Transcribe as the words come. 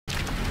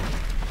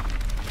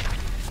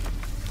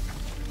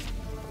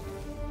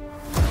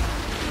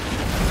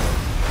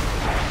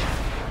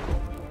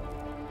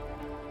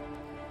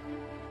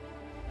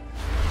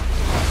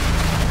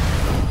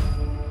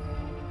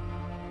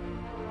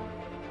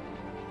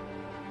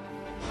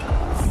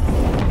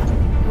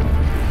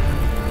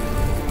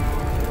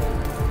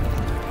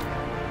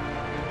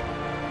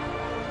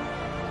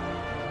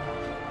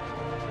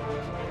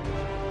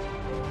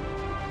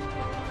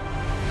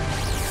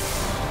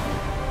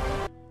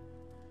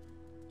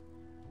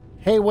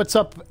Hey, what's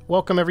up?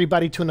 Welcome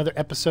everybody to another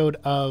episode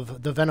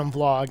of the Venom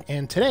vlog,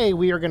 and today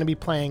we are going to be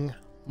playing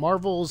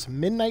Marvel's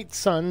Midnight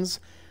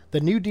Suns, the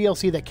new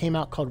DLC that came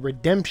out called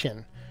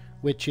Redemption,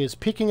 which is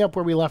picking up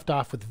where we left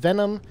off with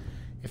Venom.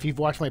 If you've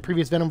watched my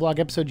previous Venom vlog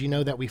episode, you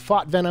know that we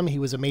fought Venom. He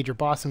was a major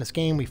boss in this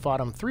game. We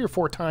fought him 3 or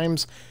 4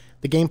 times.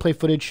 The gameplay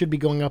footage should be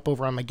going up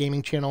over on my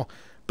gaming channel,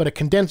 but a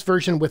condensed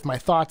version with my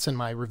thoughts and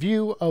my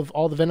review of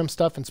all the Venom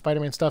stuff and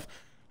Spider-Man stuff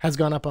has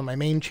gone up on my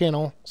main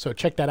channel, so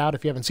check that out.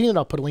 If you haven't seen it,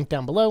 I'll put a link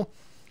down below.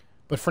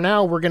 But for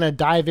now, we're going to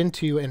dive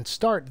into and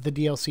start the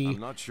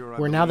DLC,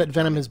 where now that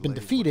Venom has been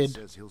defeated,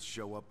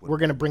 we're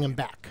going to bring him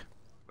back.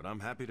 But I'm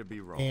happy to be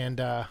wrong.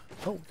 And, oh,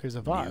 there's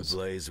a vase.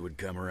 Blaze would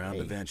come around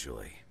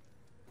eventually.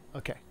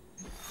 Okay,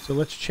 so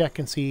let's check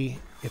and see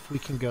if we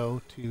can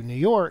go to New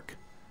York.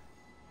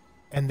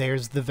 And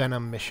there's the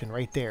Venom mission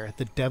right there,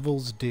 the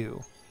Devil's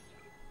Due.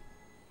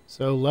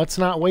 So let's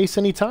not waste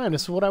any time.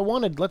 This is what I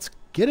wanted. Let's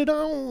get it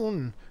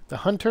on. The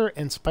Hunter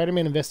and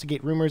Spider-Man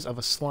investigate rumors of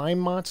a slime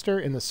monster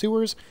in the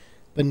sewers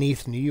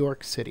beneath New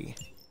York City.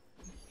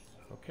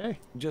 Okay.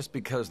 Just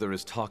because there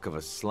is talk of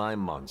a slime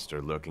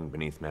monster lurking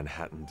beneath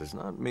Manhattan does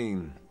not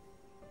mean...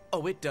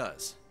 Oh, it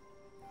does.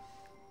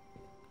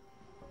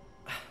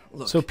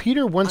 Look, so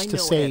Peter wants to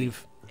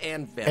save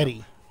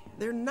Eddie.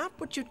 They're not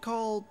what you'd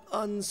call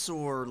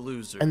unsore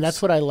losers. And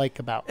that's what I like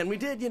about and we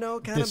did, you know,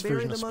 kind of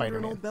bury them under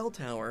an old bell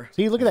tower.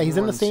 See, look at that. He's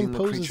in the same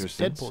pose as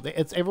Deadpool.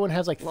 Everyone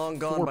has like long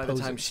 4 gone by poses.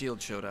 the time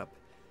S.H.I.E.L.D. showed up.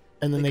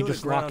 And then they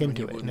just lock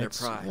into it, and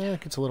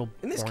it gets a little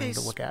boring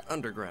to look at.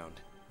 Underground.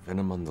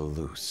 Venom on the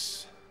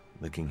loose,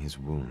 licking his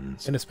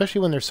wounds. And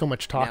especially when there's so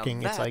much talking,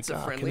 now it's like,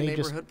 can they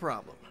just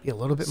be a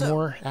little bit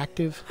more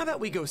active? How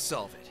about we go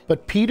solve it?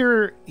 But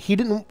Peter, he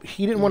didn't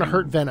want to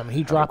hurt Venom.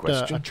 He dropped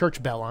a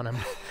church bell on him,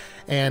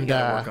 and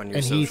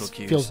he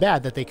feels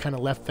bad that they kind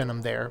of left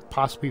Venom there,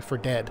 possibly for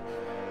dead.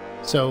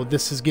 So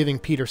this is giving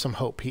Peter some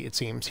hope. It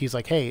seems he's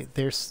like, hey,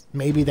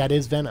 maybe that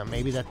is Venom.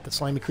 Maybe that the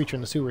slimy creature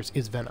in the sewers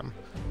is Venom.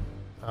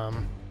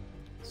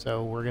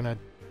 So we're gonna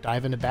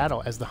dive into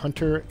battle as the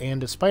Hunter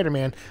and as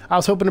Spider-Man. I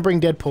was hoping to bring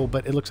Deadpool,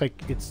 but it looks like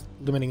it's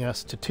limiting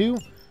us to 2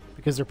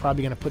 because they're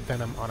probably gonna put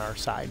Venom on our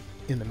side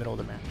in the middle of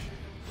the match.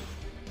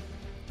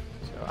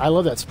 So I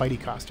love that Spidey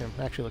costume.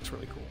 It actually looks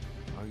really cool.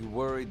 Are you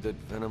worried that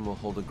Venom will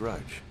hold a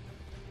grudge?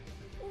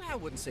 I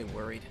wouldn't say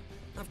worried.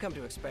 I've come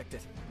to expect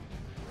it.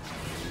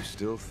 You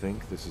still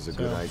think this is a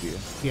good idea?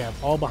 Yeah,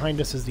 all behind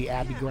us is the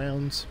Abbey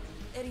grounds.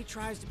 Eddie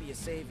tries to be a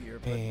savior,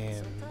 but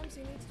sometimes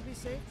he needs to be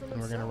saved from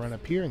himself. We're gonna run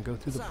up here and go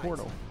through the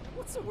portal.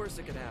 What's the worst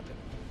that could happen?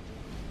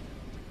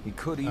 He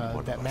could eat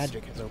one that of us.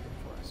 magic has opened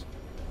for us.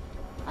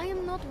 I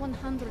am not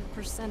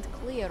 100%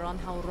 clear on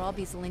how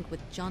Robbie's link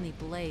with Johnny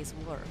Blaze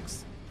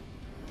works.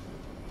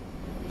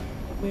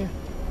 Yeah,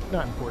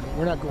 not important.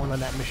 We're not going on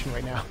that mission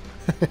right now.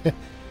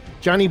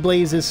 Johnny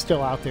Blaze is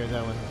still out there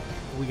though, and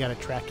we gotta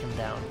track him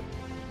down.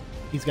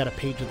 He's got a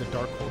page of the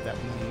Darkhold that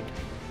we need.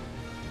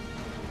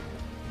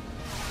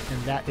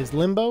 And that is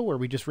Limbo, where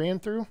we just ran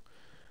through.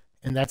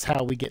 And that's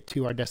how we get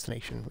to our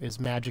destination, is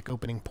magic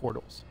opening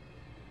portals.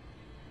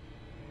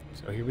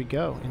 So here we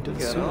go, into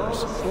the sewers. All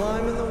the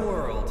slime in the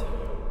world.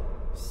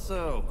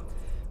 So,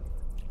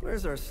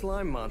 where's our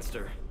slime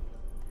monster?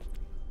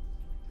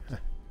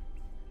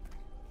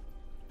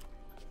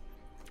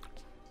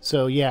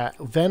 So yeah,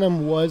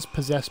 Venom was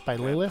possessed by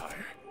Lilith.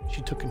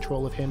 She took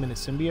control of him and his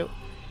symbiote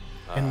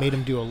and made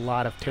him do a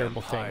lot of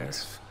terrible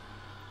things.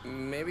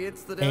 Maybe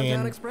it's the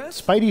Downtown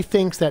Express? Spidey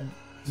thinks that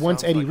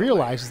once Eddie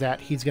realizes that,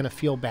 he's going to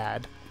feel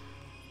bad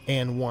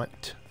and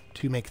want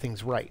to make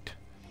things right.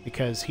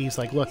 Because he's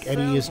like, look,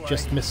 Eddie is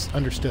just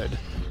misunderstood.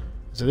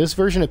 So this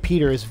version of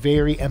Peter is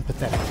very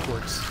empathetic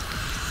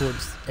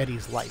towards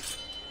Eddie's life.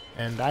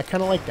 And I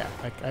kind of like that.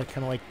 I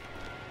kind of like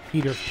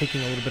Peter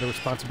taking a little bit of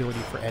responsibility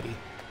for Eddie.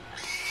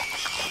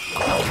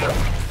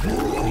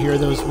 You hear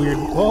those weird...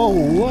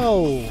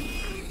 Whoa!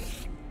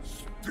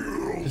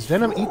 Does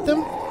Venom eat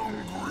them?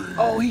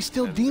 Oh, he's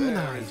still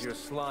demonized. Your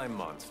slime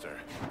monster.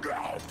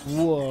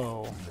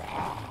 Whoa.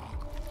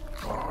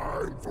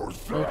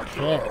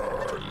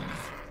 Okay.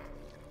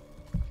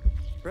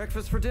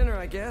 Breakfast for dinner,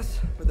 I guess,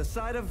 with a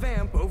side of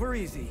vamp over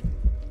easy.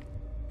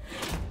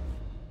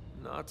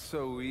 Not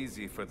so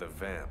easy for the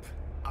vamp.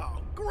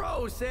 Oh,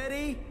 gross,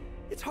 Eddie!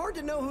 It's hard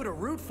to know who to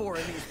root for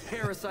in these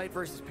parasite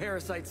versus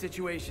parasite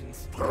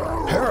situations.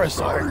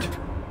 Parasite?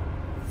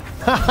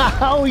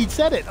 Oh, he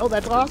said it! Oh,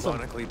 that's awesome.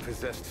 Demonically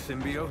possessed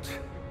symbiote?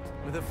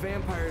 With a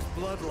vampire's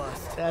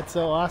bloodlust. That's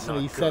so awesome.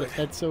 He said it.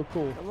 That's so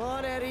cool. Come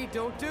on, Eddie,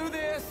 don't do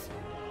this!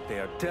 They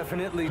are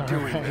definitely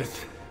doing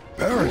this.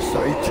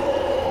 Parasite!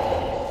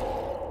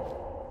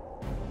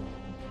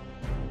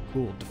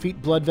 Cool. Defeat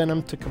Blood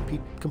Venom to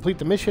complete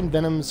the mission.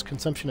 Venom's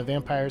consumption of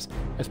vampires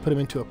has put him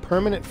into a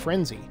permanent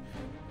frenzy.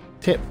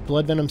 Tip: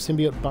 Blood Venom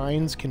symbiote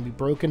binds can be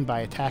broken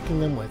by attacking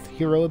them with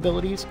hero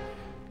abilities.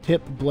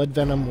 Tip: Blood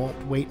Venom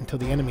won't wait until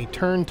the enemy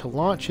turn to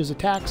launch his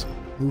attacks.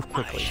 Move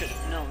quickly. I should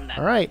have known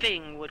that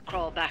thing would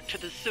crawl back to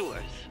the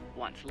sewers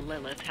once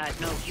Lilith had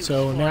no use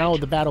So for now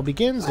it. the battle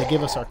begins. They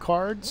give us our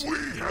cards. We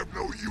have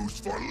no use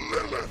for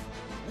Lilith.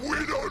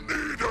 We don't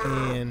need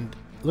her. And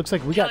looks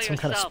like we got some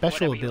kind of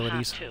special Whatever you have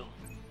abilities. to.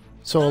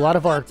 So a lot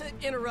of our Not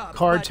to interrupt,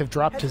 cards but have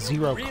dropped to have you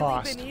 0 really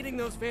cost. been eating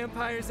those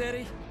vampires,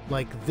 Eddie?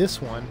 Like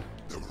this one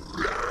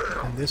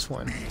and this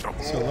one.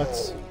 So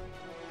let's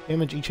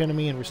damage each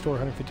enemy and restore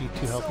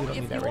 152 health. We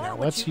don't need that right now.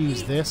 Let's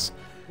use this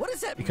What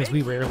does that because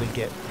make we rarely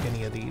get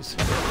any of these.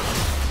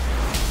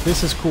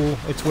 This is cool.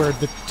 It's where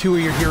the 2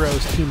 of your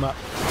heroes team up.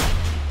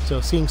 So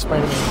seeing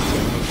Spider-Man.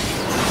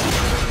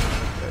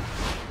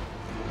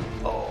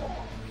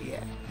 Oh,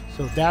 yeah.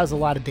 So that was a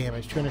lot of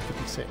damage,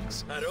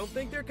 256. I don't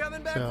think they're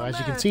coming back. So from as you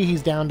that. can see,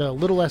 he's down to a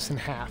little less than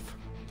half.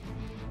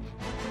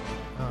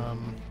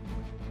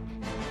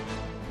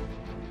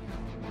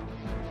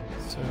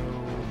 So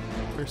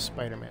where's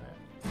Spider-Man at?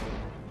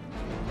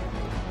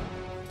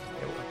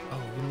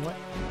 Oh, you know what?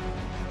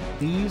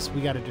 These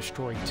we got to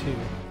destroy too,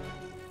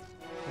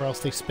 or else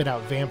they spit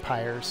out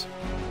vampires.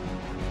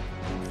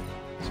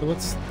 So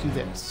let's do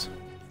this.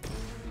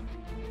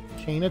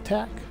 Chain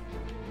attack.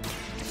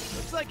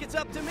 Looks like it's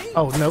up to me.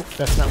 Oh nope,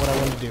 that's not what I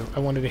wanted to do.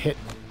 I wanted to hit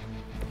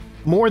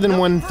more than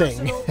one thing.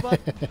 Personal, but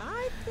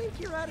I think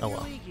you're out of Oh your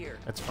well, league here.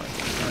 that's fine.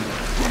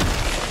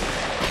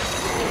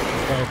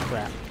 Oh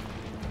crap.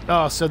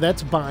 Oh, so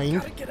that's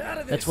bind. Gotta get out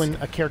of That's this. when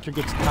a character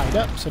gets tied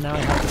up, so now I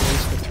have to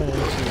waste a turn to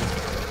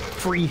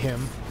free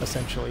him,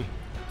 essentially.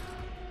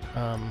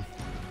 So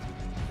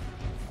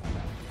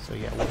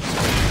yeah, we'll just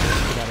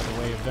get out of the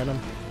way of Venom.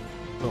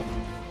 Boom.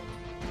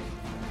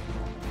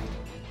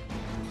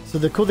 So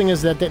the cool thing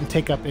is that didn't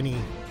take up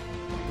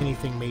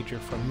anything major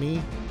from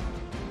me.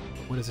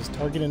 What is this?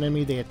 Target an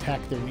enemy, they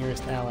attack their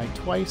nearest ally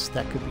twice.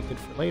 That could be good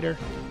for later.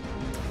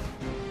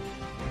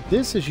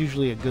 This is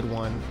usually a good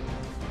one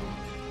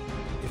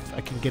if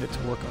I can get it to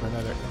work on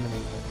another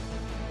enemy.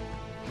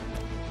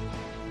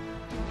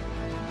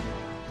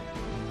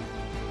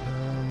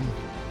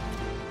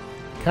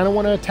 Kind of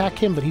want to attack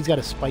him, but he's got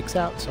his spikes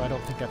out, so I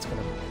don't think that's going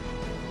to...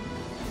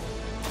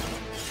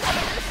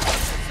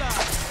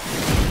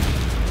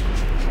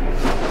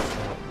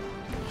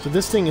 So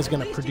this thing is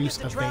going to produce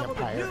a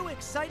vampire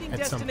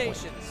at some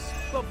point.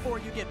 Before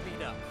you get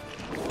beat up.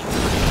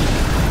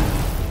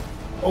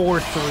 Or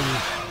 3.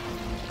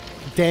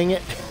 Dang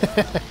it.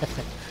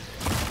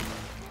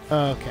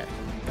 Okay.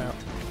 No,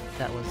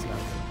 that was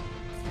nothing.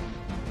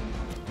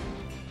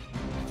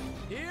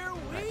 Here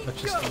we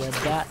Let's go. just web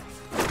that.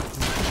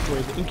 Destroy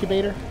the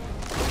incubator.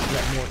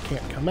 That more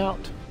can't come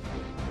out.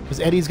 Because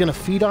Eddie's going to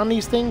feed on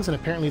these things, and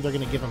apparently they're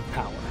going to give him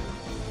power.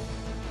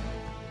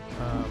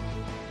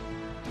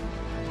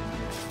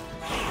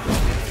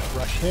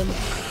 Rush him.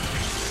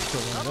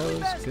 Kill one of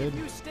those. Good.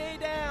 You stay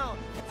down.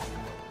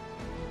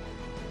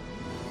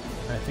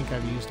 I think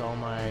I've used all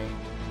my...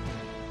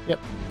 Yep,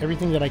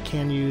 everything that I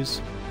can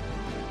use,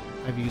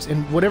 I've used.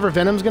 And whatever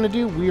Venom's going to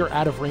do, we are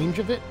out of range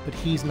of it, but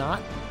he's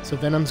not. So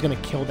Venom's going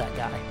to kill that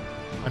guy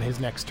on his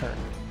next turn.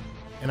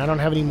 And I don't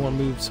have any more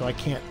moves, so I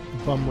can't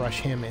bum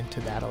rush him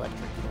into that electric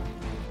field.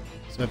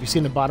 So if you see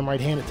in the bottom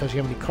right hand, it tells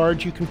you how many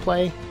cards you can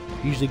play.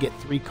 You usually get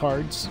 3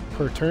 cards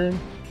per turn.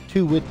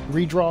 2 with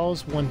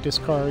redraws, 1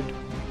 discard,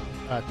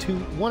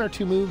 1 or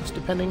 2 moves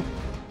depending,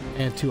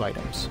 and 2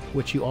 items,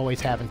 which you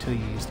always have until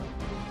you use them.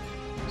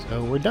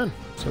 So we're done.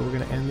 So we're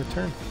going to end the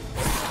turn.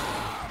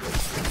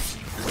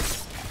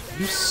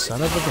 You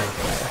son of a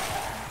vampire.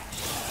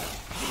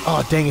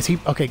 Oh, dang, is he...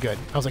 Okay, good.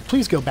 I was like,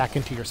 please go back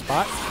into your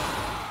spot.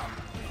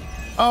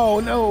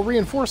 Oh, no,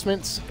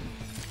 reinforcements.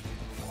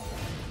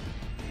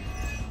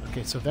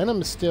 Okay, so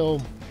Venom is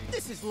still...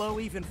 This is low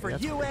even for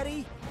That's you, great.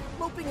 Eddie.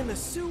 Moping in the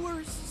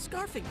sewers,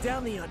 scarfing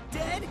down the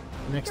undead.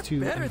 The next 2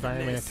 You're better than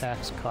environment this.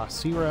 attacks cost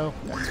 0.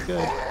 That's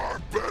good.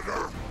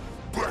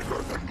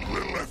 Better than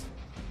Lilith.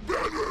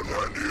 Better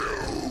than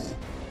you.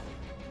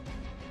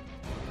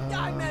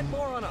 I meant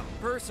more on a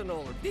personal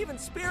or even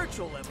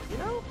spiritual level, you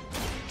know?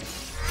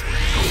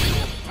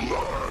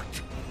 Blood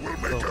will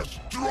make us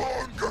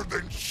stronger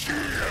than she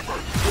ever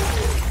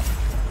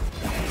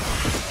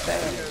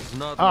could.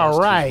 Not All lost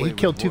his right, way he with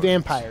killed 2 words.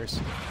 vampires.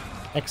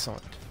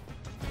 Excellent.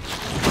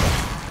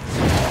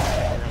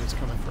 Now he's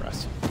coming for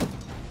us.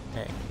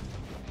 Hey.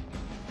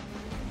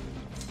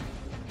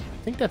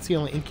 I think that's the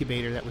only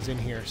incubator that was in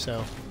here,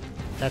 so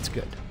that's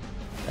good.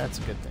 That's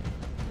a good thing.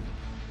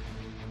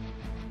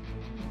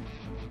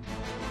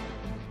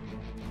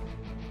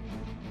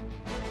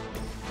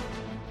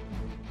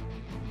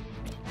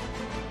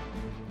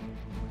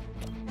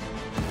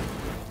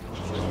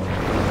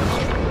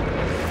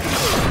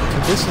 So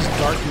this is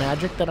dark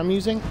magic that I'm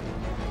using.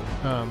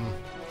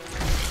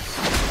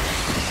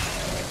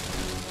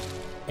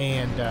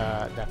 And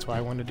that's why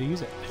I wanted to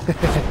use it.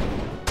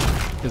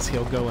 Because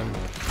he'll go and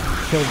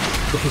kill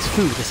his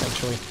food,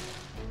 essentially.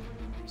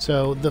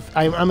 So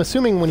I'm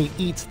assuming when he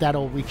eats,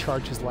 that'll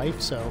recharge his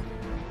life, so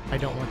I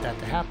don't want that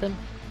to happen.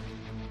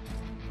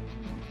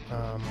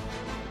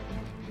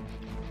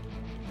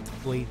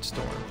 Blade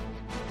Storm.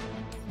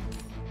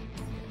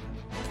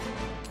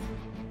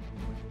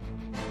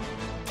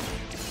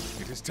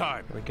 It is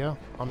time. There we go.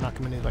 I'll knock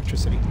him into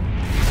electricity.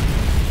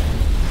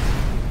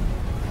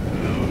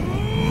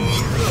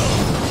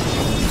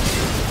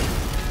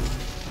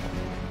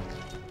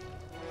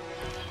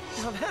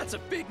 Now that's a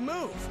big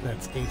move.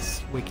 That's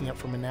Ace waking up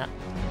from a nap.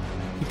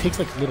 He takes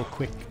like little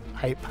quick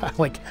hype,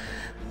 like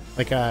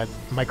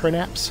micro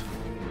naps,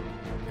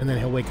 and then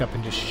he'll wake up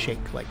and just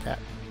shake like that.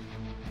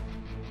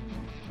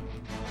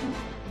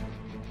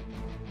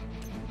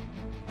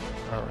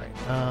 All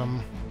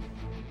right.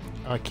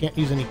 I can't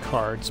use any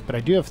cards, but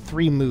I do have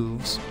 3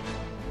 moves.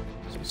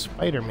 So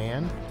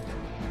Spider-Man.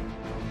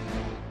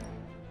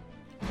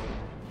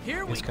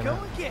 Here we He's gonna- go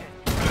again.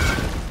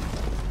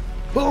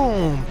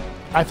 Boom!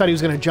 I thought he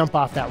was going to jump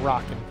off that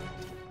rock and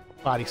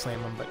body slam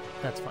him, but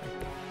that's fine.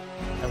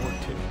 That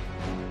worked too.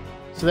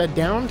 So that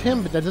downed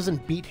him, but that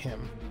doesn't beat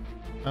him.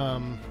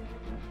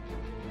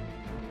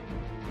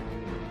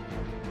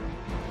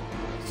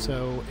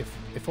 So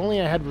if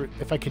only I had,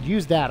 if I could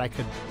use that, I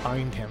could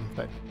bind him,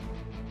 but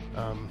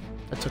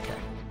that's okay.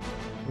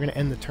 We're going to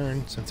end the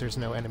turn since there's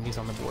no enemies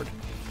on the board.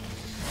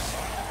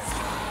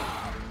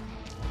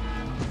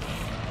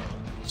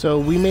 So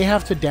we may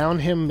have to down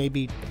him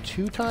maybe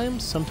 2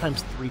 times,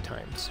 sometimes 3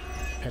 times,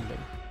 depending.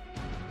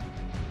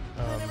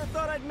 I never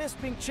thought I'd miss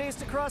being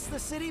chased across the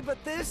city,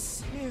 but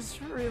this is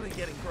really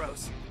getting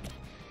gross.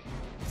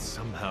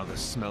 Somehow the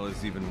smell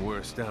is even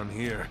worse down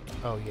here.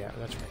 Oh yeah,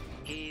 that's right.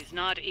 He's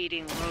not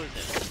eating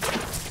roses.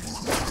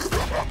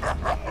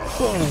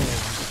 Boom.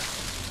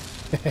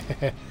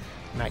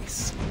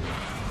 Nice.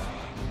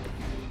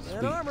 That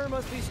Sweet. armor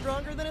must be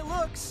stronger than it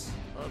looks.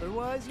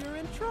 Otherwise, you're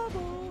in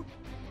trouble.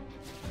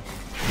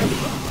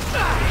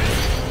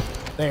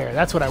 There,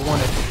 that's what I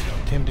wanted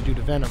him to do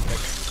to Venom, but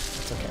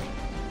that's okay.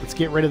 Let's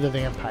get rid of the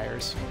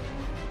vampires.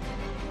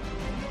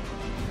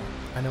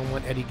 I don't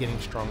want Eddie getting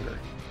stronger.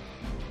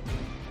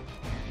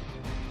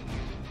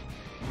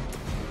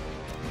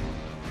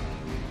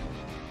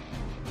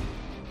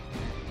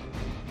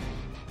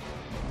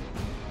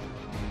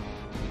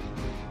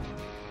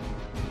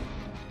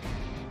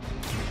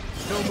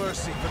 No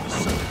mercy for the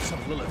servants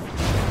of Lilith.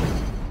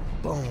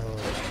 Boom.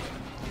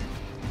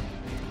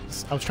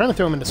 I was trying to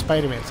throw him into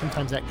Spider-Man.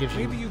 Sometimes that gives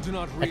Maybe you do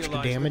not extra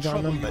realize damage the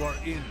on them, trouble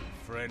but you are in,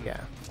 friend. yeah.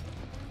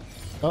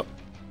 Oh.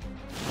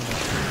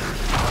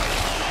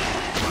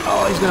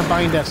 Oh, he's gonna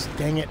bind us.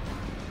 Dang it.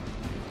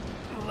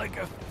 Like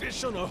a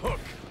fish on a hook.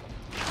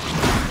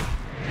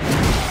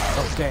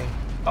 Oh, dang.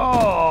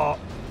 Oh!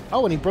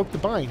 Oh, and he broke the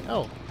bind.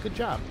 Oh, good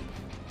job.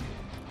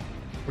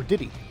 Or did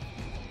he?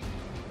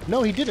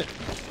 No, he didn't.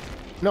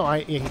 No,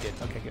 yeah, he did.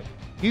 Okay, good.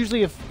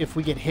 Usually if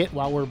we get hit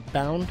while we're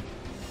bound,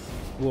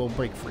 we'll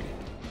break free.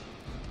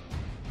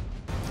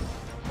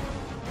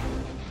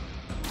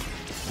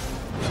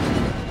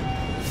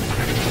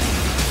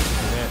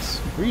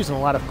 Yes. We're using a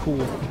lot of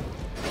cool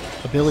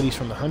abilities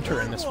from the Hunter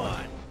in this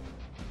one.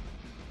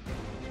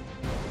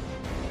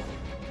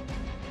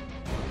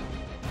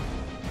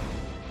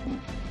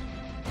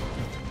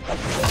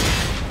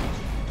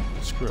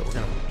 Screw it, we're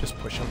gonna just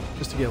push him,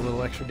 just to get a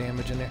little extra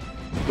damage in there.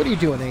 What are you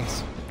doing,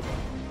 Ace?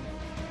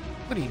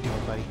 What are you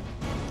doing, buddy?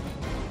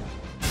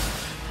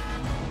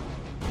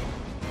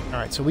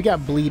 Alright, so we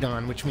got bleed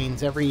on, which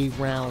means every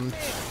round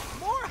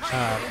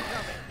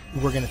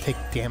we're gonna take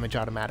damage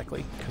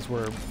automatically, because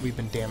we've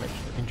been damaged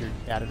or injured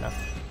bad enough.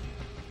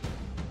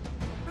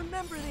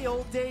 Remember the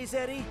old days,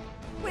 Eddie?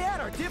 We had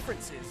our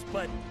differences,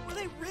 but were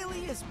they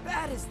really as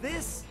bad as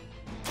this?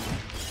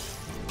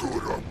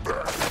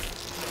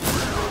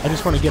 I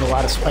just want to get a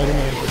lot of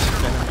Spider-Man versus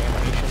Venom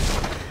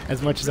animation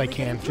as much as I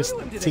can. Just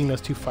seeing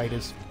those 2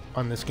 fighters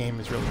on this game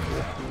is really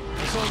cool.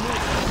 It's on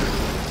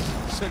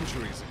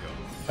centuries ago.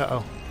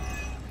 Uh-oh.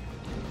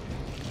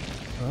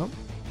 Well,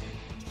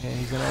 and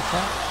he's gonna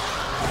attack.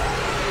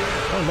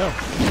 Oh, no.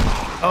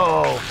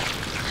 Oh!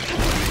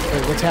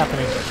 Wait, what's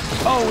happening?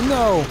 Oh,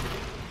 no!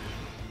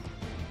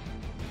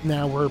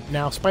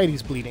 Now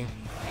Spidey's bleeding.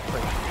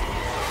 Great.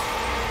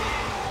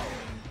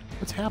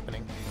 What's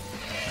happening?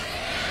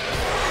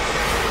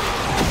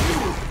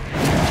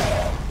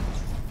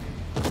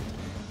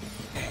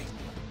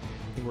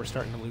 We're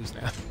starting to lose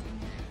now.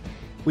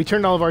 We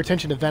turned all of our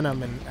attention to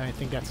Venom, and I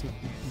think that's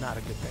not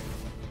a good thing.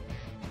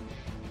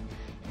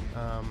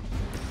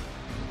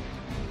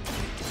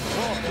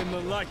 Walk in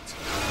the light.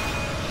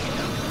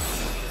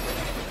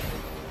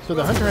 So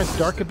the Hunter has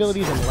dark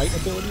abilities and light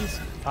abilities.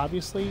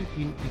 Obviously,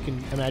 you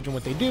can imagine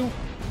what they do.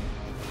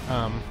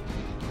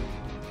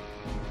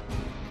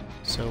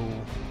 So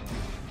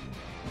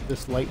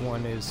this light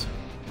one is.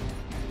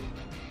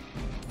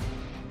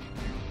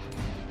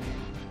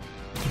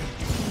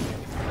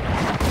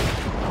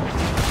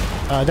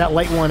 That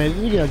light one,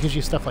 gives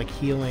you stuff like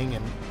healing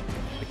and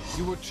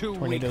You were too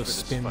tornado weak for this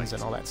spins fight.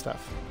 and all that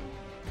stuff.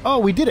 Oh,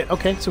 we did it.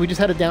 Okay, so we just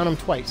had to down him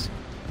twice.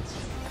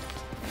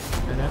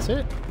 And that's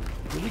it.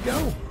 Here we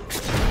go.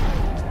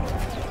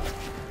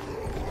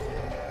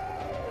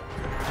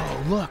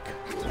 Oh, look.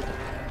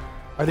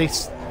 Are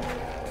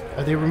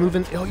they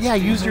removing? Oh yeah,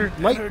 use your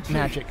light Energy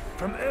magic.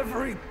 from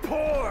every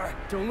pore.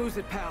 Don't lose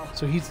it, pal.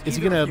 So is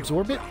he gonna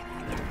absorb it?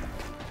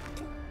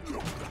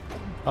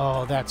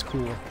 Oh, that's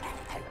cool.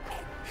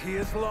 He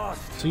is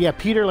lost. So yeah,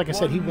 Peter, like I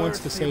said, he One wants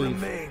to mercy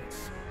save.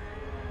 remains.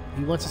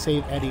 He wants to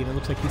save Eddie, and it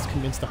looks like he's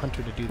convinced the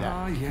Hunter to do that.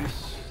 Ah,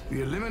 yes.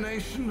 The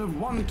elimination of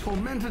one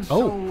tormented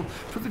Oh. soul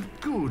for the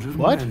good of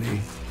What?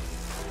 many.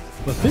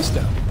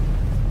 Mephisto.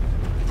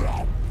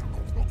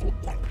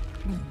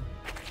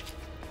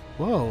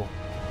 Whoa.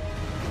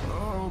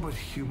 Oh, but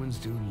humans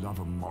do love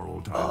a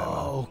moral dilemma.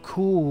 Oh, The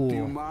cool.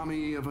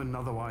 umami of an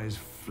otherwise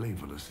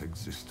flavorless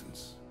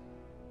existence.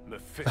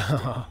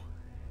 Mephisto.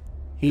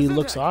 He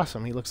looks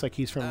awesome. He looks like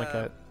he's from like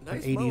an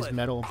nice 80s mullet.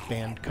 metal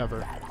band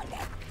cover,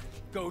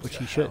 Go which to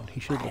he should. He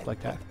should look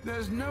like that.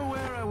 There's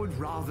nowhere I would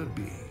rather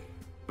be,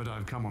 but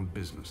I've come on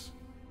business.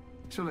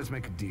 So let's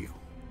make a deal.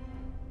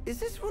 Is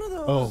this one of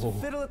those Oh.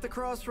 fiddle at the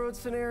crossroads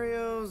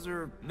scenarios,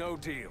 or No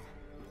deal.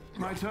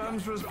 My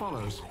terms are as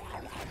follows.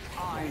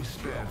 I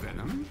spare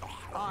Venom.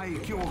 I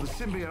cure the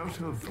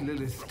symbiote of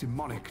Lilith's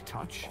demonic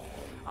touch.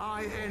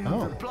 I end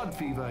Oh. the blood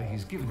fever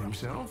he's given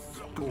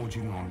himself,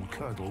 gorging on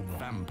curdled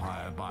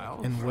vampire bile.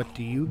 And what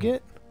do you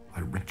get? I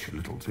retch a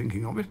little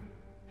thinking of it.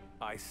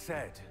 I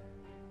said,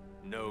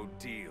 no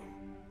deal.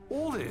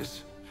 All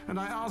this, and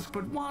I ask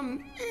but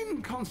one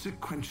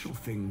inconsequential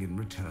thing in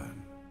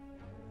return.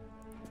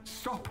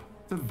 Stop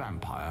the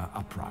vampire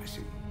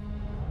uprising.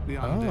 The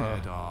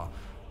undead are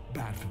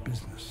bad for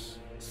business.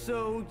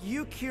 so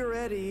you cure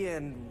Eddie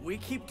and we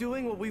keep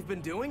doing what we've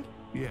been doing?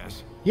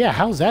 Yes, Yeah,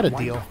 how's that a wipe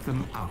deal?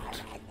 them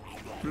out.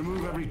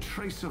 Remove every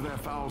trace of their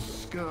foul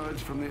scourge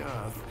from the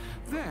earth.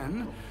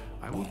 Then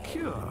I will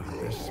cure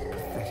this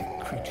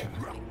pathetic creature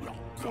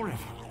forever.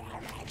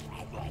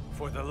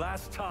 For the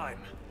last time.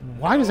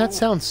 Why does that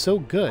sound so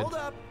good? Hold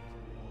up.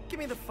 Give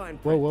me the fine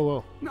Whoa, print. whoa,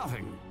 whoa.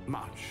 Nothing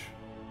much.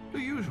 The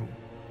usual.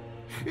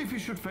 If you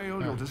should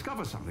fail, you'll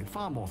discover something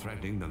far more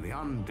threatening than the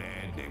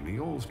undead, namely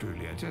yours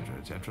truly,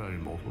 etc.,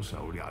 immortal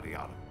soul, yada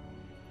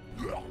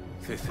yada.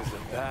 This is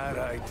a bad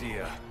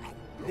idea.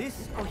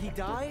 This or he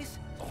dies?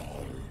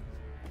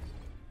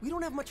 We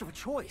don't have much of a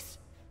choice.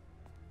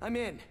 I'm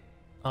in.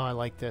 Oh, I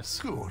like this.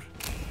 Good.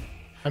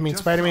 I mean,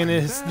 Just Spider-Man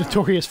like is that.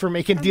 notorious for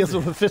making And deals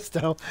with there.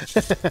 Mephisto.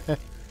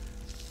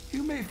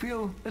 You may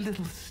feel a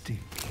little sting.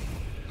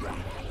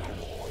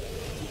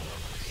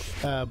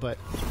 But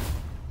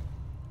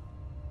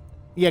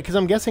yeah, because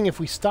I'm guessing if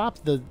we stop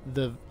the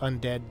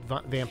undead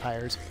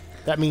vampires,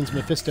 that means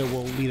Mephisto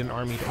will lead an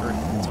army to Earth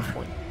at some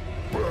point.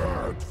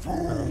 Bad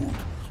food.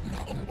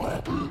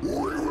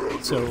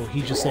 So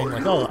he's just saying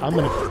like, "Oh,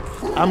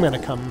 I'm gonna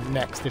come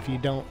next if you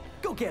don't."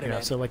 Go get him,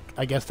 Ed. So like,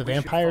 I guess the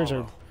vampires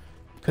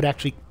could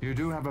actually. You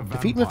do have a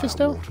Defeat vampire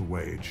Mephisto? war to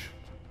wage.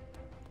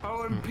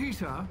 Oh, and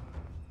Peter,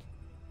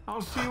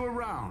 I'll see you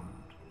around.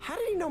 How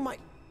did he know my...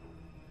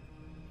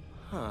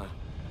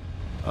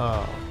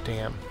 Oh,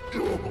 damn.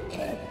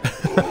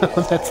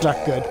 That's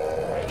not good.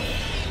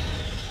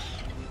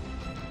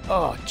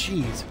 Oh,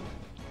 jeez.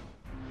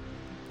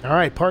 All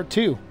right, part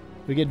 2.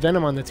 We get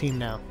Venom on the team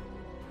now.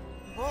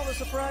 Of all the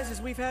surprises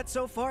we've had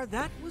so far,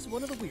 that was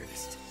one of the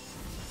weirdest.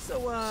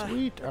 So,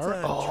 Sweet. it's All right.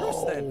 a truce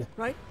Oh. then,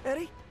 right,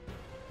 Eddie?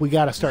 We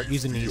got to start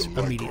using these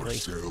immediately.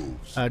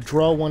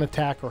 Draw one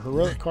attack or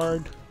heroic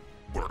card,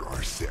 But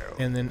ourselves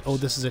and then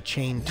this is a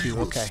chain too.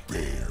 will Okay,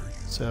 spare you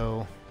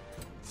so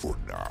for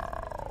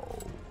now.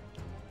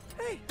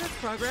 Hey, that's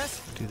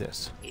progress. do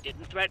this. He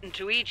didn't threaten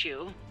to eat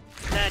you.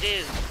 That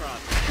is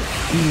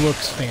progress. He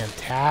looks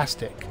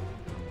fantastic.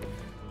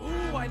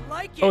 Ooh, I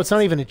like it. Oh, it's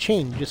not even a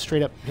chain. You just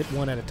straight up hit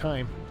one at a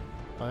time.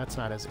 Oh, that's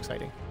not as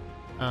exciting.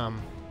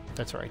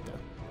 That's all right though.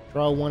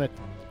 Draw one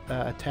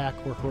attack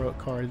or heroic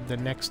card. The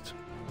next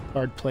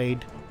card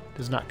played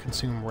does not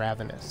consume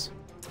Ravenous.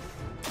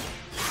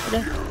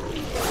 Okay.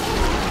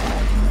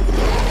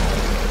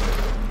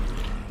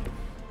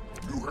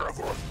 You have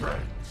our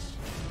thanks.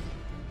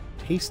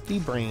 Tasty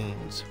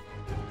Brains.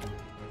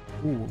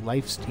 Ooh,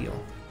 Lifesteal.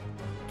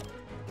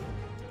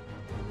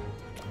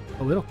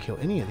 Oh, it'll kill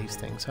any of these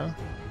things, huh?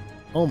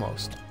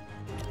 Almost.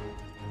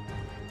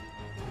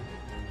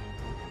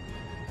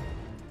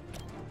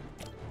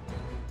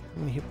 How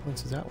many hit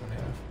points does that one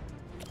have?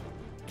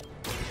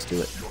 Let's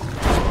do it.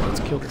 Let's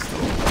kill this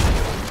thing.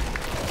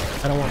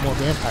 I don't want more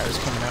vampires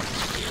coming out.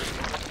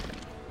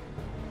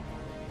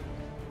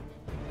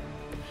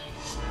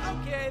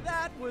 Okay,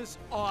 that was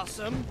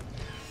awesome.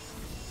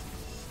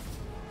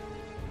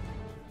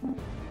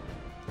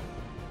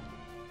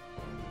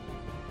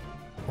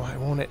 Why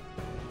won't it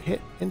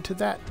hit into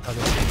that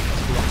other thing?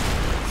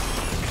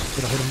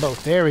 It'll hit them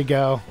both. There we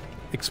go.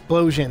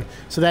 Explosion.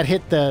 So that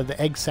hit the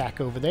egg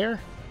sac over there.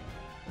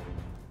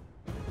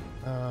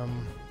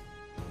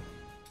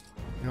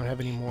 We don't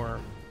have any more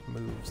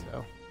moves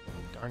though.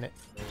 Darn it.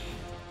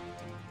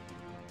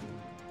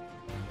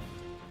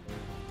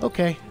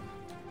 Okay.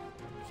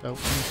 So end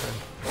turn.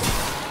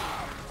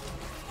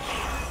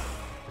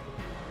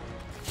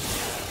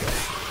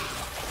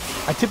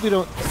 I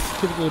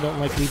typically don't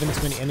like leaving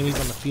as many enemies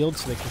on the field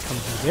so they can come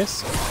through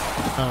this.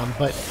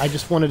 But I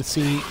just wanted to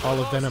see all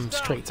of Venom's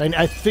traits.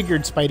 I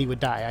figured Spidey would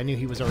die. I knew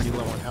he was already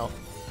low on health.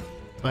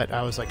 But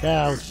I was like,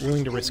 I was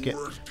willing to risk it.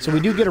 So we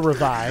do get a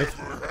revive.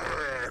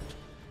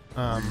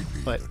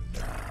 But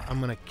I'm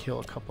going to kill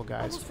a couple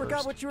guys Almost first.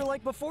 forgot what you were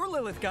like before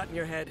Lilith got in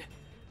your head.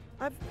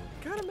 I've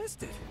kind of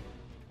missed it.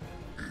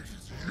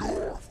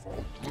 your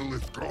fault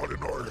Lilith got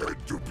in our head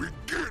to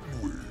begin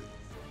with.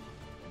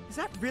 Is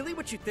that really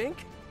what you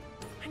think?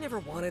 I never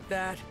wanted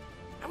that.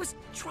 I was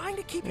trying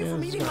to keep you Yeah, from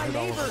this is eating my gonna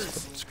hurt all of us,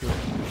 neighbors. but screw it.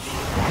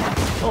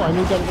 Oh, I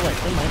moved out of the way.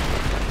 Never mind.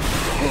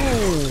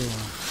 Boom.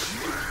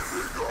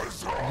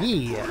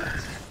 Yeah.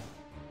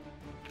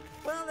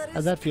 Well, that is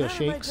How'd that feel,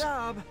 kind of my Shakes?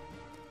 job.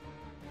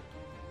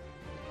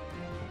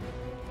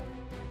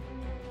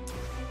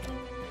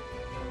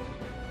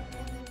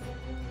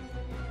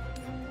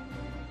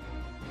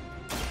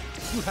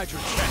 You had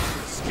your chance to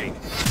escape.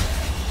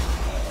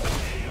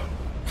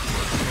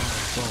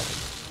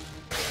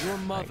 Your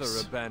mother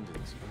Nice.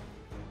 abandons you.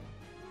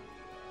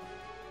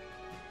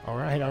 All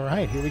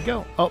right, here we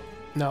go. Oh,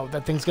 no,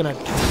 that thing's gonna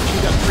shoot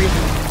up 3 of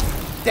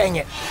them. Dang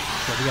it.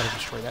 Yeah, we gotta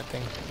destroy that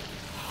thing.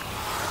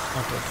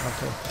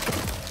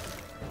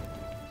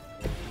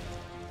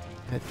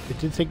 Okay. It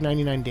did take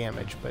 99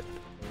 damage, but...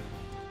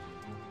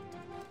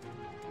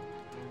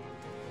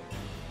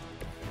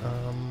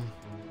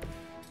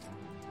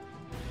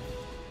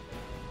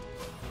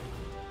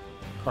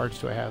 Cards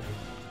do I have?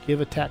 Give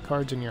attack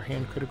cards in your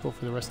hand critical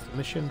for the rest of the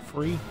mission.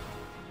 Free.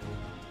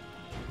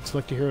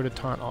 Select a hero to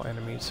taunt all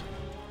enemies.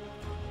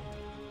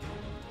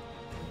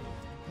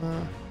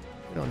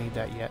 We don't need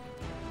that yet.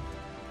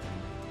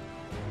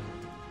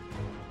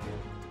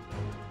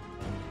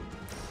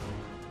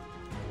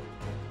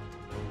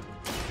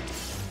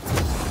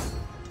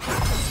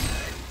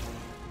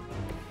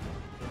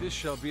 This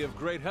shall be of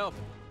great help.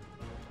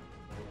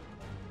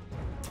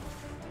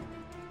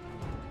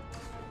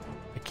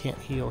 I can't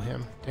heal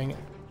him. Dang it.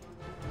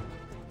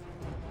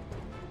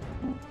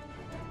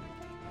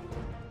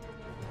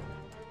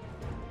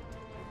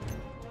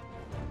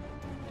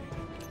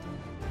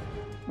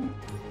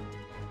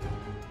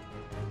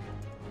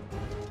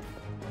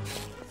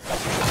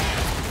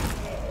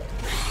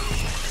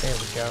 There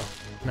we go.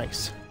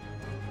 Nice. All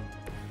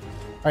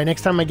right,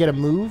 next time I get a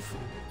move,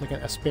 like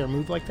a spare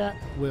move like that,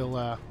 we'll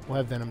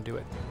have Venom do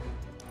it.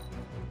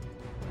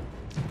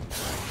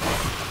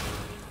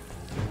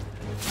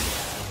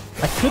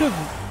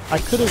 I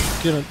could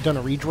have done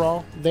a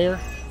redraw there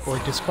or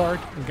a discard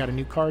and got a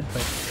new card,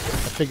 but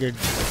I figured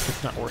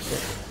it's not worth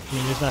it. I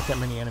mean, there's not that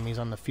many enemies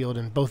on the field,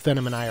 and both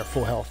Venom and I are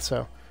full health,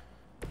 so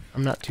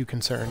I'm not too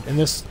concerned. And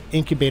this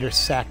incubator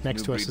sack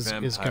next to us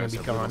is going to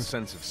be gone.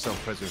 Sense of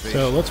self-preservation.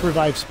 So let's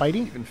revive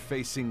Spidey, Even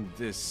facing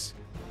this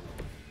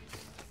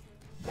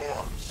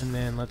and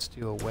then let's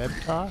do a web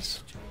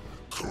toss.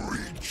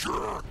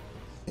 Creature,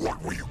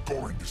 what were you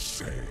going to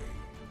say?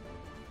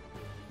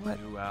 What?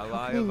 new How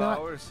ally can he of not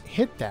ours.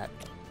 hit that?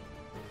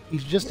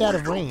 He's just out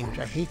of range.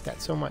 I hate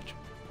that so much.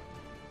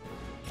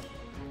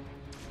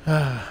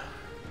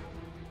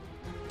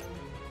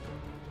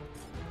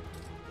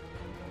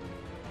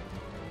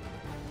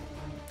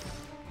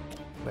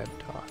 Web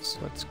toss.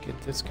 Let's get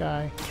this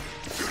guy.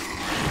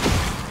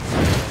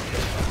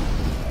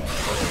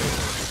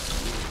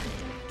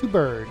 Two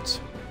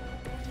birds.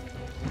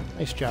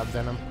 Nice job,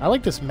 Venom. I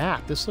like this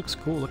map. This looks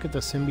cool. Look at the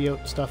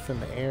symbiote stuff in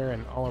the air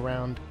and all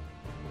around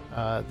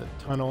the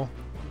tunnel.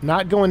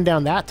 Not going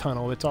down that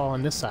tunnel. It's all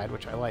on this side,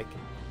 which I like.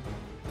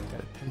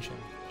 That attention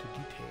to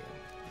detail.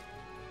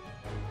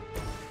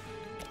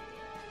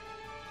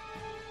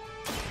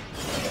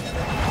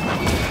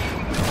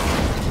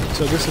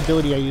 So this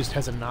ability I used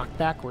has a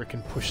knockback where it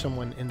can push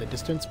someone in the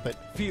distance, but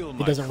Feel it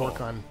my doesn't call. work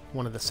on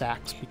one of the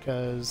sacks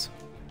because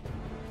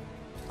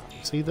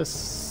see the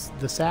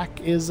sack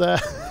is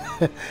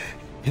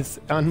is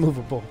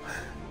unmovable.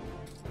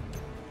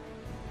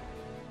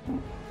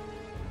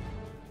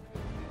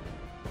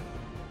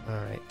 All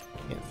right,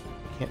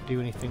 can't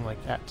do anything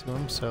like that to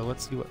him. So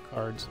let's see what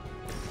cards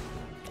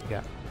we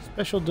got.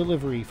 Special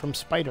delivery from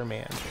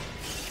Spider-Man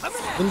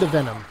into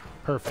Venom.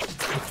 Perfect.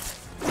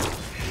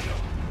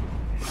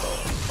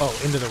 Oh,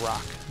 into the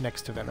rock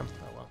next to Venom.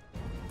 Oh well.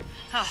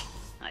 Ah,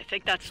 I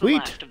think that's the Sweet.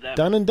 last of them.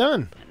 Done and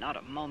done. And not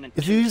a moment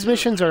If too these soon.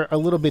 missions are a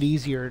little bit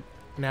easier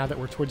now that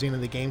we're towards the end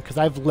of the game, because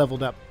I've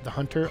leveled up the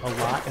Hunter a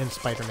lot and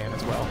Spider-Man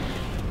as well.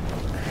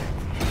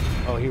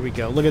 Oh, here we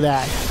go. Look at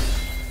that.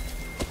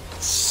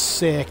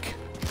 Sick.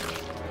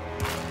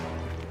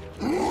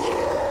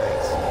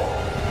 Nice.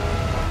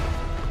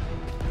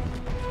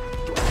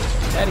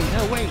 Daddy,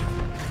 no, wait.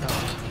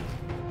 Oh.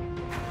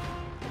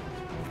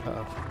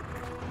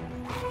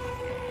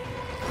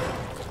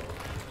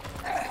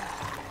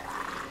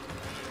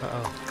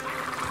 Uh-oh.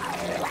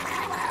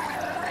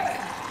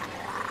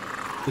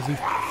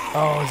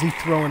 Uh-oh. Is he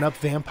throwing up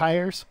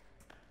vampires?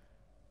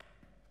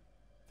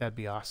 That'd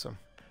be awesome.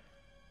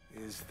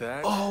 Is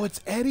that? Oh,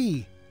 it's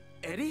Eddie.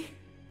 Eddie?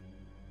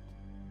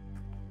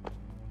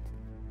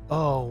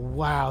 Oh,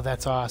 wow,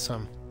 that's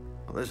awesome.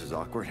 Well, this is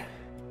awkward.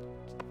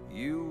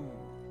 You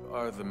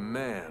are the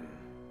man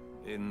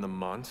in the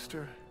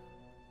monster?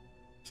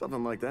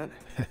 Something like that.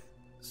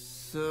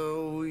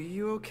 So,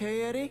 you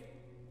okay, Eddie?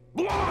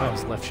 Oh,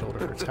 his left shoulder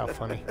hurts. How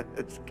funny.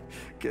 It's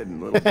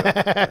getting a little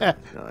better.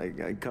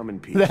 I come in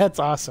peace. That's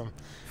awesome.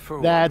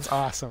 For That's once.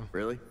 awesome.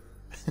 Really?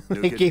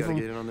 New They kid's gave gotta him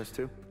get in on this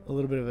too? a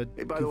little bit of a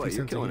Hey, by the way, goofy you're sense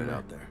of killing it humor.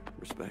 out there.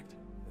 Respect.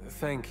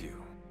 Thank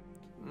you.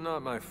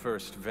 Not my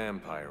first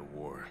vampire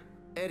war.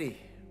 Eddie,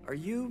 are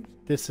you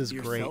This is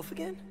great. yourself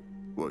again?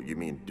 Well, you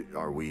mean,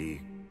 are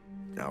we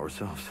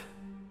ourselves?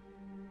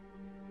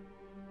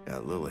 Yeah,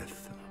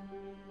 Lilith.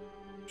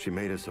 She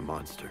made us a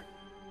monster.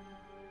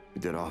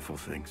 We did awful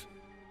things.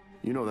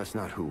 You know that's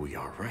not who we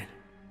are, right?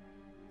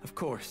 Of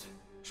course.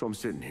 So I'm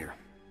sitting here.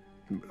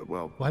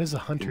 Well, Why does the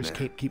hunter's in there,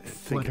 cape keep thinking.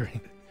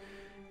 fluttering?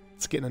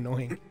 It's getting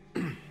annoying.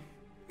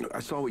 I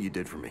saw what you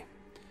did for me.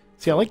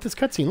 See, I like this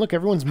cutscene. Look,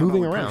 everyone's How about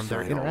moving we put around.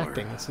 They're aside all our,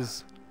 interacting. This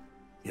is.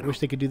 You I know, wish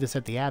they could do this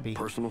at the Abbey.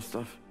 personal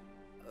stuff?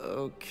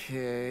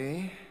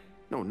 Okay.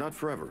 No, not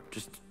forever.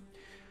 Just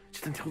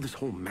until this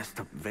whole messed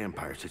up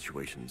vampire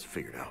situation is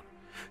figured out.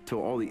 Till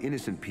all the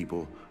innocent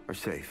people are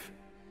safe.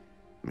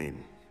 I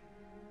mean,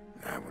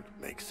 that would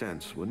make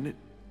sense, wouldn't it?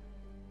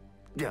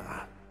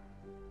 Yeah.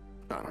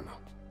 I don't know.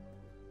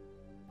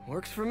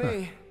 Works for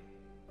me.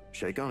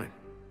 Shake on it.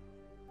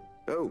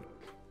 Oh.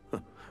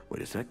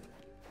 Wait a sec.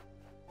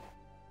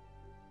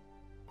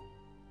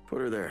 Put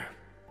her there,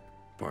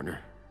 partner.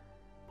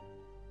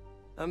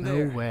 I'm No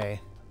there,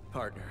 way.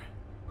 partner.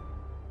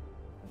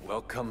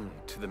 Welcome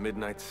to the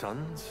Midnight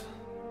Suns?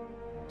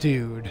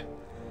 Dude.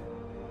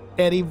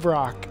 Eddie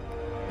Brock.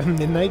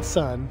 Midnight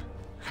Sun.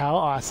 How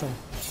awesome.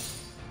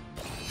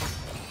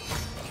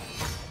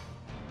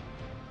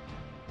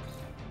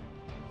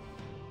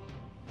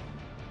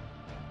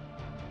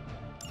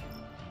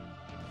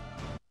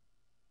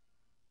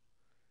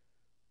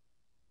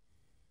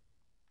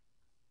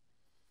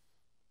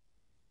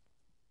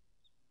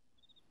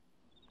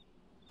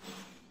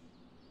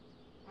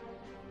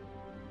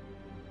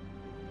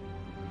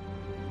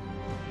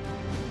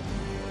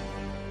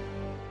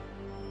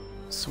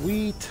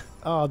 Sweet.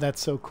 Oh,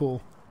 that's so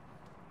cool.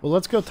 Well,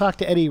 let's go talk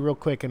to Eddie real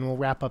quick and we'll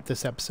wrap up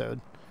this episode.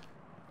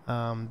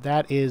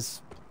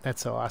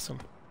 That's so awesome.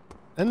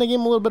 And they gave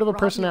him a little bit of a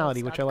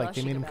personality, which I like.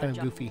 They made him kind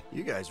of goofy.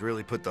 You guys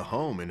really put the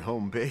home in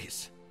home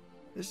base.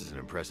 This is an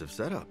impressive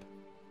setup.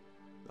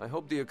 I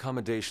hope the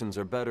accommodations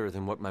are better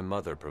than what my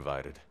mother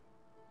provided.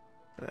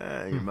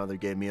 Your mother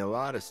gave me a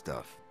lot of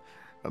stuff,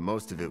 but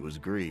most of it was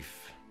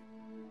grief.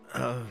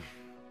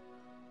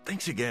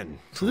 Thanks again.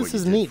 So this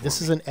is neat.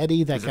 This is an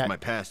Eddie that got my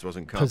past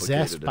wasn't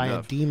possessed by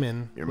enough. a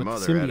demon Your with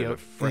mother added a symbiote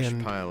fresh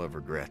and pile of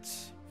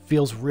regrets.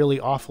 feels really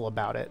awful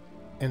about it.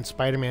 And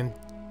Spider-Man,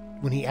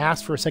 when he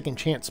asked for a second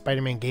chance,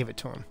 Spider-Man gave it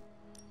to him.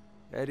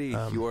 Eddie,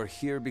 you are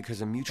here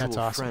because a mutual that's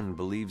awesome. friend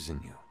believes in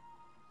you.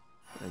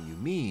 You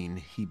mean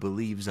he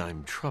believes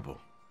I'm trouble?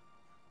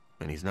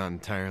 And he's not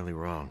entirely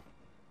wrong.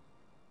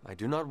 I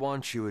do not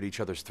want you at each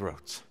other's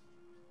throats.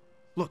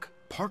 Look,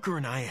 Parker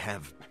and I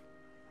have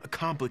a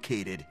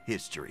complicated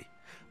history,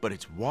 but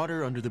it's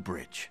water under the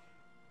bridge.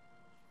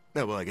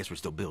 Well, I guess we're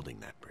still building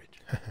that bridge.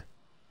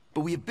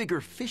 But we have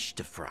bigger fish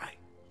to fry.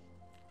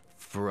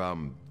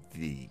 From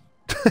the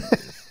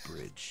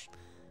bridge.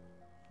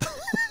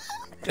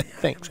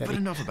 Thanks, But Eddie.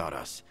 enough about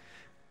us.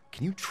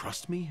 Can you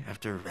trust me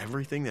after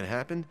everything that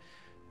happened?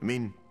 I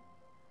mean,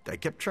 I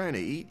kept trying to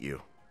eat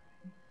you.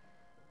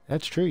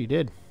 That's true, you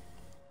did.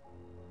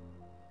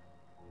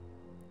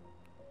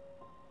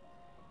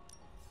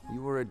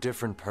 You were a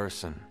different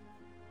person.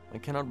 I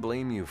cannot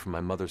blame you for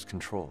my mother's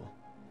control.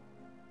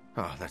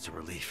 Oh, that's a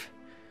relief.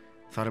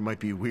 Thought it might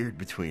be weird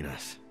between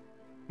us.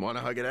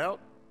 Wanna hug it out?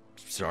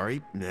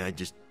 Sorry, I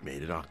just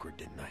made it awkward,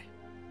 didn't I?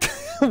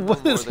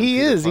 What more is than he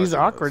Peter is? He's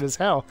Parker awkward was. as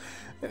hell.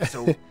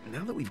 So,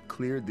 now that we've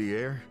cleared the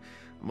air,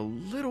 I'm a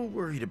little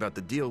worried about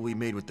the deal we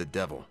made with the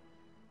devil.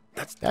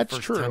 That's the That's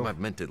first true. time I've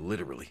meant it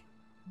literally.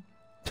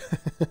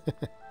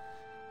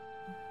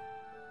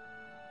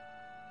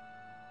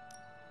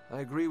 I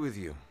agree with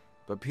you,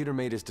 but Peter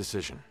made his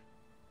decision.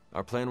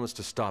 Our plan was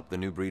to stop the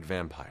new breed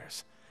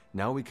vampires.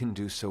 Now we can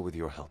do so with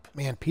your help.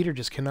 Man, Peter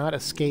just cannot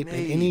escape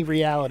in any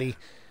reality.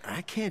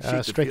 I can't shake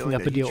the striking feeling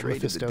up a that he deal with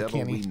traded Mephisto, the devil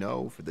can he? we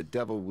know for the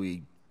devil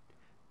we...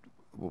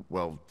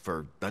 Well,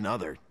 for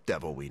another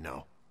devil we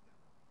know.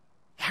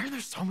 Why are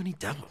there so many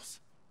devils?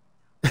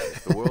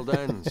 If the world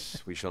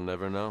ends, we shall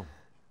never know.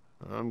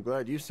 I'm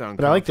glad you sound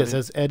But I like this,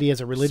 confident. as Eddie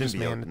as a religious Symbiote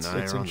man. and It's I are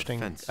on the interesting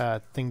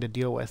fence. thing to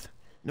deal with.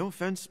 No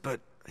offense, but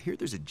I hear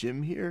there's a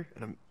gym here,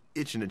 and I'm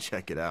itching to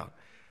check it out.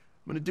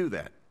 I'm gonna do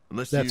that.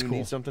 Unless That's you cool.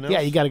 need something else.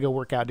 Yeah, you got to go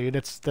work out, dude.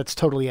 That's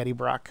totally Eddie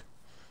Brock.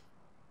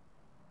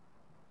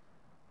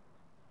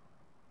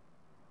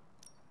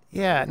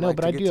 Yeah, no, like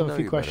but to I get do to have a know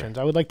few you better. questions.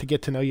 I would like to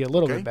get to know you a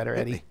little Okay, bit better,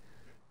 hit Eddie. me.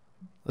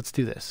 Let's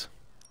do this.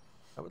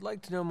 I would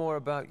like to know more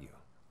about you.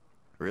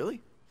 Really?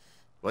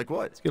 Like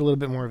what? Let's get a little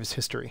bit more of his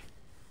history.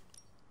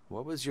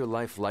 What was your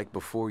life like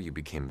before you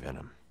became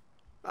Venom?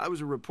 I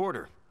was a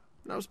reporter,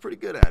 and I was pretty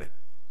good at it.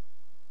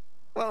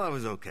 Well, I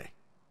was okay.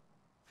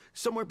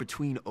 Somewhere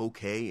between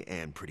okay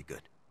and pretty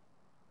good.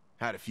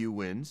 Had a few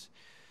wins.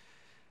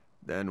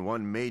 Then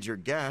one major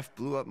gaffe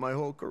blew up my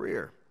whole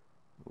career.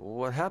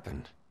 What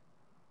happened?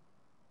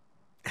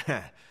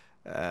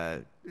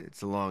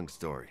 It's a long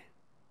story.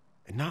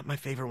 And not my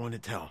favorite one to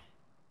tell.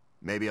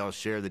 Maybe I'll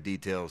share the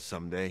details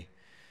someday.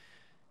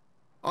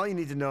 All you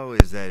need to know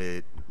is that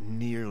it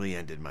nearly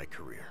ended my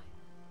career.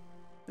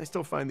 I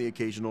still find the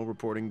occasional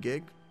reporting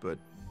gig, but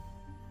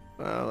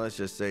Well, let's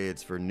just say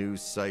it's for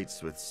news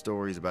sites with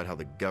stories about how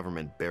the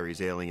government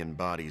buries alien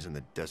bodies in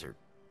the desert.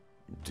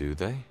 Do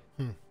they?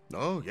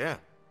 Oh, yeah.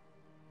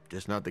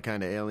 Just not the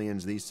kind of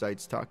aliens these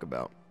sites talk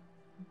about.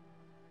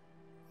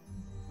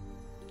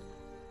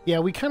 Yeah,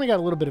 we kind of got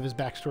a little bit of his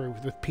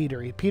backstory with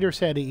Peter. Peter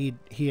said he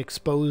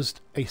exposed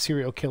a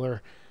serial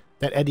killer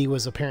that Eddie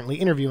was apparently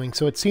interviewing,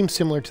 so it seems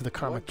similar to the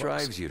comic What books.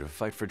 drives you to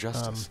fight for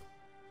justice?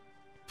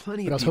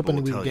 Plenty But I of was people hoping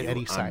will we tell would get you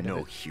Eddie's side I'm of no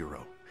it.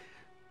 hero.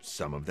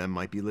 Some of them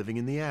might be living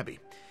in the Abbey.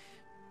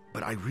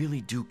 But I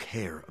really do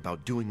care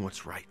about doing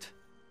what's right.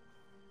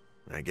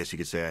 I guess you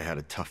could say I had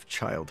a tough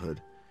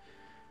childhood.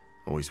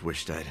 Always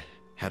wished I'd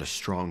had a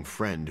strong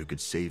friend who could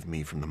save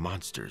me from the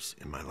monsters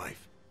in my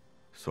life.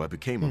 So I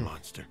became a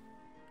monster.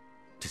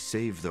 To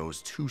save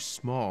those too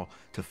small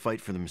to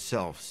fight for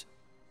themselves.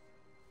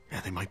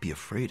 Yeah, they might be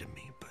afraid of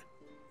me, but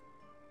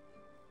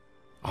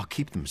I'll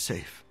keep them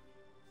safe.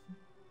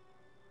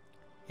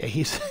 Yeah,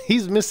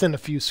 he's missing a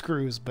few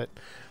screws, but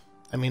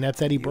I mean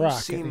that's Eddie Brock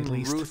at seem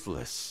least.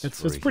 ruthless.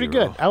 It's for a pretty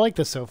hero. good. I like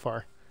this so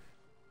far.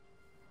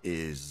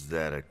 Is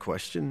that a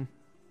question?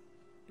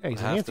 Yeah, he's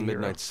an Half the anti-hero.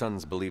 Midnight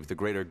Suns believe the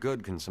greater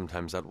good can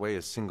sometimes outweigh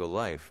a single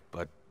life,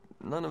 but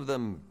none of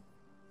them,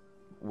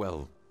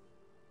 well,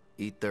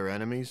 Eat their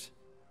enemies?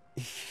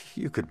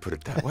 you could put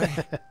it that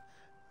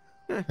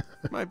way.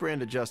 My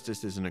brand of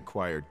justice is an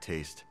acquired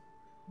taste.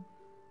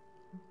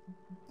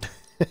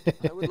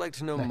 I would like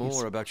to know Nice.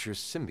 more about your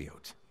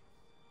symbiote.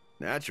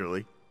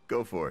 Naturally.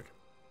 Go for it.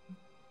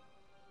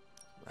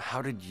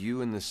 How did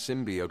you and the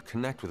symbiote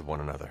connect with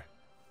one another?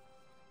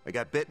 I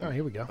got bitten Oh,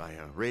 here we go. by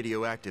a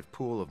radioactive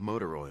pool of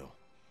motor oil.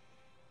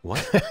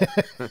 What?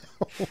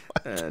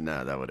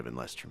 Nah, that would have been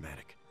less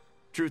traumatic.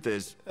 Truth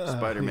is,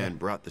 Spider-Man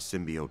brought the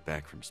symbiote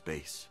back from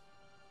space.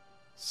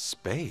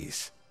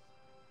 Space?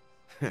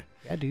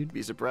 Yeah, dude.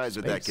 Be surprised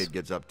what that Space. kid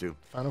gets up to.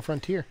 Final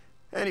Frontier.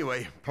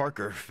 Anyway,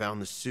 Parker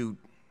found the suit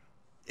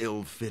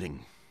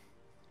ill-fitting.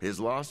 His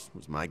loss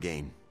was my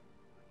gain.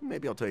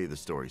 Maybe I'll tell you the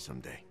story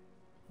someday.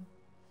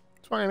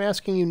 That's why I'm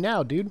asking you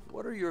now, dude.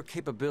 What are your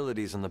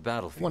capabilities on the I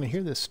battlefield? want to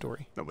hear this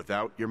story. Now,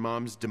 without your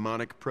mom's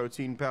demonic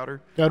protein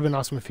powder, That would have been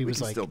awesome if he We was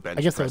can like, still bench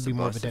I guess that press would be a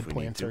more of a bus if we Deadpool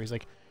need answer. to. He's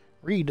like,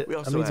 read we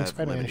also Amazing have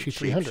Spider-Man limited issue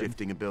 300.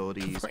 shape-shifting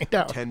abilities. Find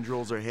out.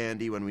 Tendrils are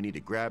handy when we need to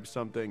grab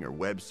something or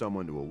web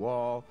someone to a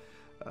wall.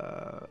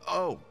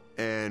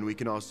 And we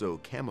can also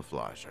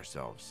camouflage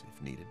ourselves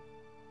if needed.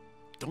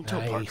 Don't tell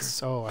Parker.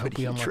 Nice. Oh, I But hope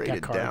we he unlock that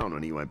traded card. down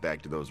when he went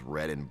back to those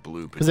red and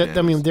blue Because pajamas.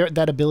 I mean,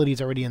 that ability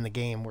is already in the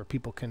game where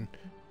people can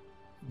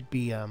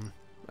be. I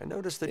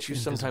noticed that you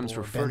invisible sometimes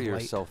or refer bend to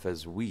light. yourself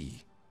as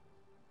we.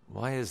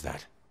 Why is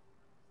that?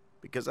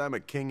 Because I'm a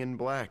king in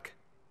black.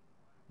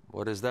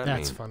 What does that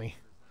That's mean? funny.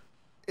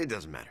 It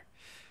doesn't matter.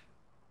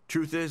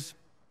 Truth is,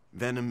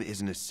 Venom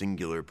isn't a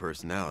singular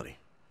personality.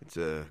 It's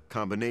a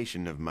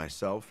combination of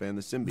myself and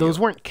the symbiote. Those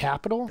weren't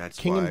capital That's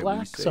King why in we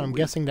Black, say so I'm we.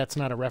 guessing that's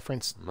not a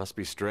reference. Must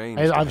be strange.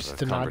 I to have obviously a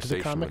to nod to the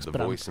conversation comics, with the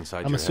but voice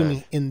inside I'm your assuming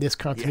head. in this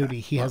continuity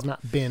Yeah, he has well,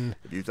 not been.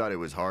 If you thought it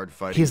was hard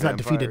fighting He has not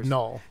defeated vampires,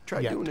 Null try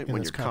yet doing it in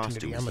when this your costume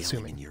continuity, is I'm yelling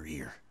assuming. in your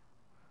ear.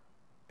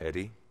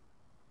 Eddie,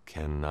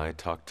 can I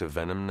talk to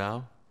Venom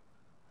now?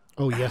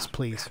 Oh yes,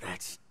 please.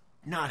 That's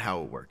not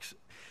how it works.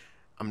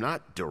 I'm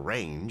not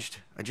deranged.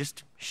 I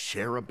just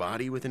share a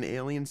body with an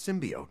alien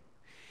symbiote.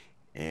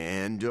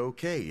 And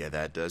okay, yeah,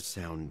 that does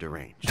sound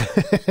deranged.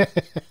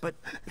 But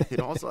it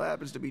also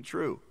happens to be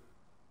true.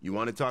 You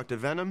want to talk to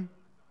Venom?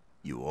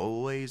 You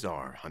always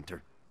are,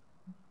 Hunter.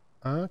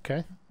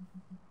 Okay.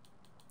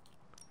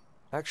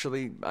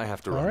 Actually, I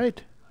have to All run.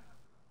 right.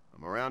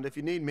 I'm around if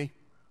you need me.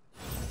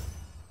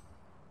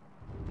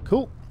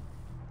 Cool.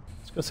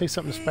 Let's go say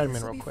something to Spider-Man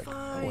this'll real be quick. Oh,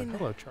 fine.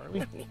 hello, Charlie.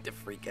 No need to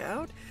freak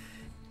out.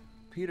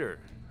 Peter,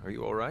 are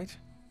you all right?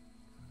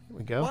 Here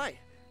we go. Why?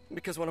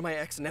 Because one of my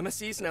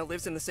ex-nemesis now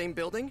lives in the same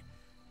building?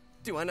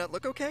 Do I not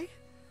look okay?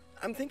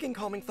 I'm thinking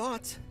calming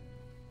thoughts.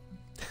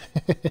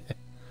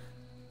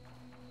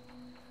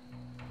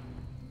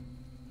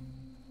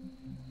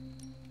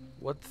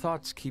 What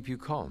thoughts keep you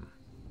calm?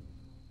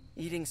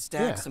 Eating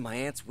stacks Yeah. of my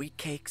aunt's wheat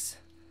cakes.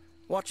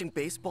 Watching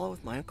baseball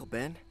with my Uncle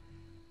Ben.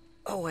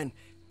 Oh, and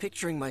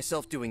picturing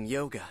myself doing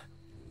yoga.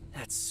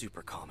 That's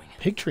super calming.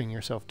 Picturing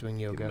yourself doing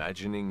yoga.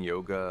 Imagining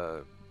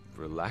yoga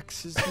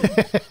relaxes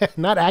you?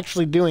 Not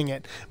actually doing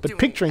it, but Doing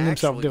picturing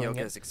himself actual doing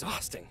yoga it. is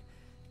exhausting.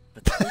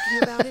 But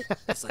thinking about it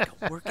is like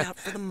a workout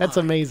for the mind. That's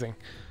amazing.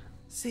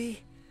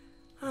 See,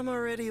 I'm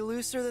already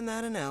looser than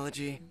that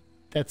analogy.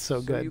 That's so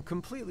So good. you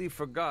completely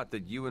forgot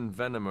that you and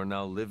Venom are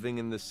now living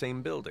in the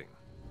same building.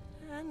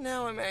 And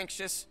now I'm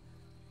anxious.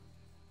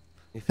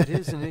 If it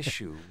is an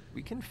issue,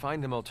 we can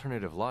find him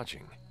alternative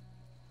lodging.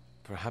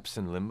 Perhaps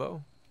in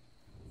Limbo?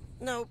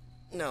 No.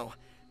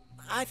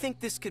 I think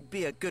this could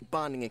be a good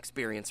bonding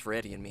experience for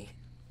Eddie and me.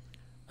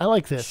 I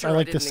like this. Sure, I I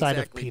like this didn't side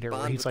of exactly Peter where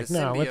bond he's with like, the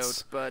no, symbiote,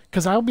 let's. but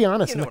Because I'll be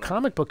honest, you in know the what I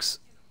comic books,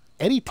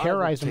 Eddie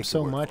terrorized him take so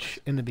your word much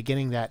for in the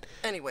beginning that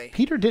Anyway,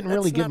 Peter didn't that's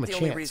really give him not a the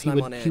only chance. reason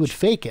I'm on He would edge.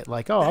 fake it,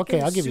 like, oh, Back okay, in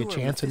the I'll give you a sewer,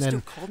 chance, and Mephisto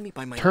then called me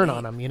by my turn name.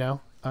 on him, you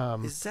know,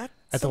 Is that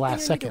at the something I last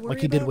need to second, like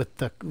worry he did about?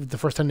 with the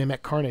first time they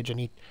met Carnage,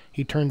 and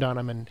he turned on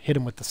him and hit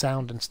him with the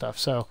sound and stuff.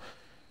 So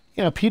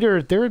you know,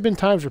 Peter, there have been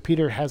times where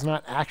Peter has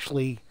not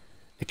actually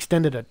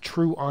extended a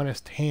true,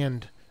 honest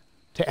hand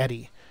to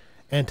Eddie.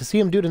 And to see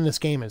him do it in this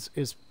game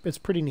is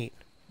pretty neat.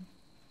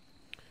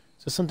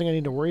 Is this something I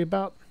need to worry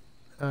about?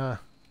 When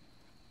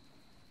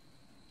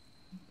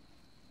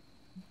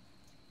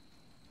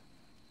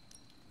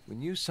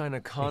you sign a he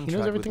knows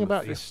contract everything with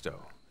about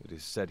Mephisto, it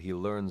is said he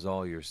learns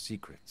all your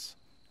secrets.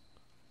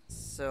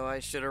 So I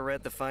should have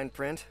read the fine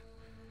print?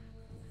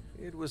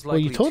 It was Well,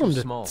 likely you told too him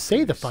small to for say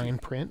you the to see. fine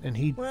print, and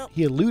he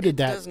It alluded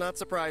that does not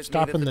surprise me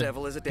stopping that the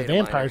devil is a data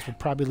vampires miner. would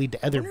probably lead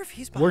to I other wonder if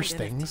he's behind worse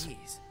things.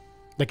 NFTs.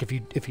 Like if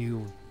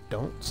you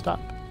don't stop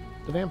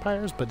the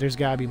vampires, but there's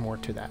got to be more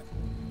to that.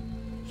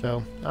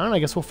 So, I don't know, I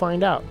guess we'll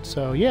find out.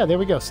 So, yeah, there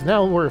we go. So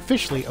now we're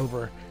officially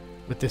over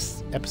with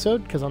this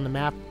episode, because on the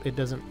map it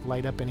doesn't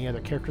light up any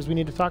other characters we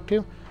need to talk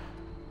to.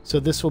 So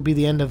this will be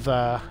the end of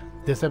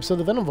this episode of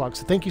the Venom Vlog.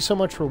 So thank you so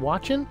much for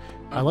watching.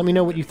 Let me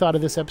know what you thought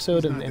of this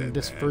episode and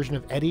this version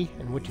of Eddie,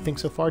 and what you think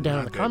so far down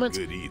in the comments.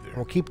 And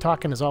we'll keep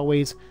talking, as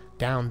always,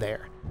 down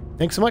there.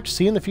 Thanks so much.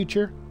 See you in the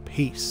future.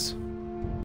 Peace.